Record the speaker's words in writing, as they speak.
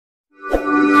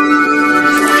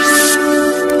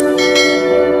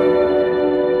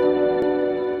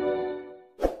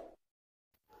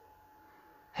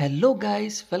Hello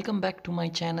guys, welcome back to my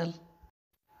channel.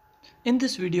 In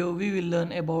this video we will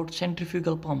learn about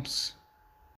centrifugal pumps.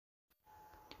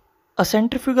 A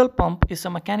centrifugal pump is a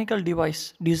mechanical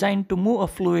device designed to move a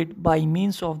fluid by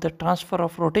means of the transfer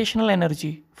of rotational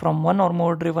energy from one or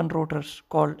more driven rotors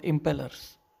called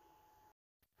impellers.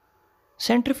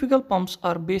 Centrifugal pumps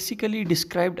are basically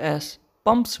described as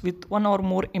pumps with one or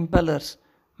more impellers,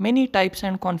 many types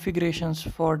and configurations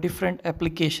for different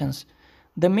applications.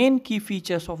 The main key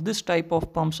features of this type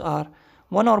of pumps are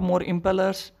one or more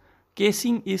impellers,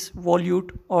 casing is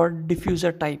volute or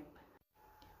diffuser type.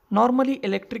 Normally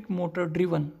electric motor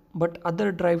driven, but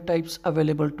other drive types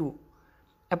available too.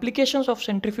 Applications of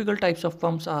centrifugal types of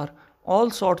pumps are all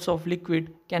sorts of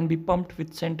liquid can be pumped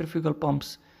with centrifugal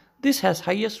pumps. This has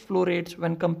highest flow rates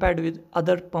when compared with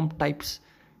other pump types.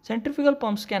 Centrifugal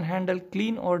pumps can handle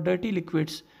clean or dirty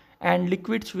liquids and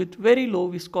liquids with very low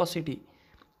viscosity.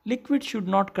 Liquids should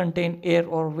not contain air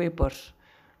or vapors.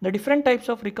 The different types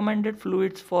of recommended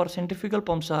fluids for centrifugal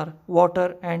pumps are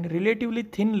water and relatively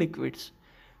thin liquids.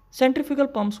 Centrifugal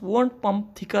pumps won't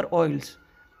pump thicker oils.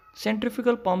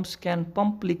 Centrifugal pumps can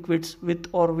pump liquids with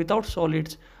or without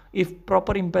solids if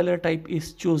proper impeller type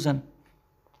is chosen.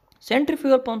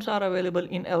 Centrifugal pumps are available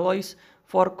in alloys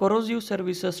for corrosive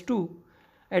services too.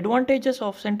 Advantages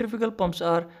of centrifugal pumps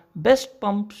are best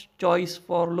pump choice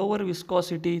for lower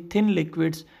viscosity, thin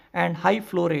liquids and high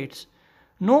flow rates.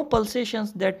 No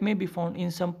pulsations that may be found in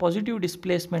some positive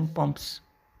displacement pumps.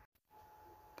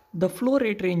 The flow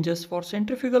rate ranges for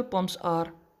centrifugal pumps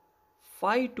are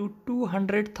 5 to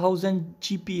 200,000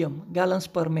 GPM gallons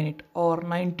per minute or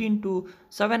 19 to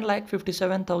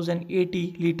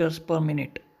 7,57,080 liters per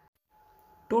minute.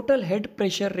 Total head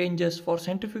pressure ranges for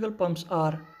centrifugal pumps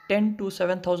are 10 to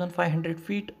 7,500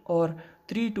 feet or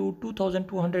 3 to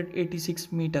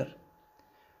 2,286 meter.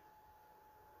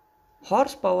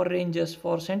 Horsepower ranges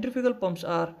for centrifugal pumps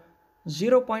are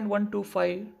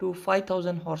 0.125 to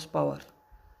 5,000 horsepower.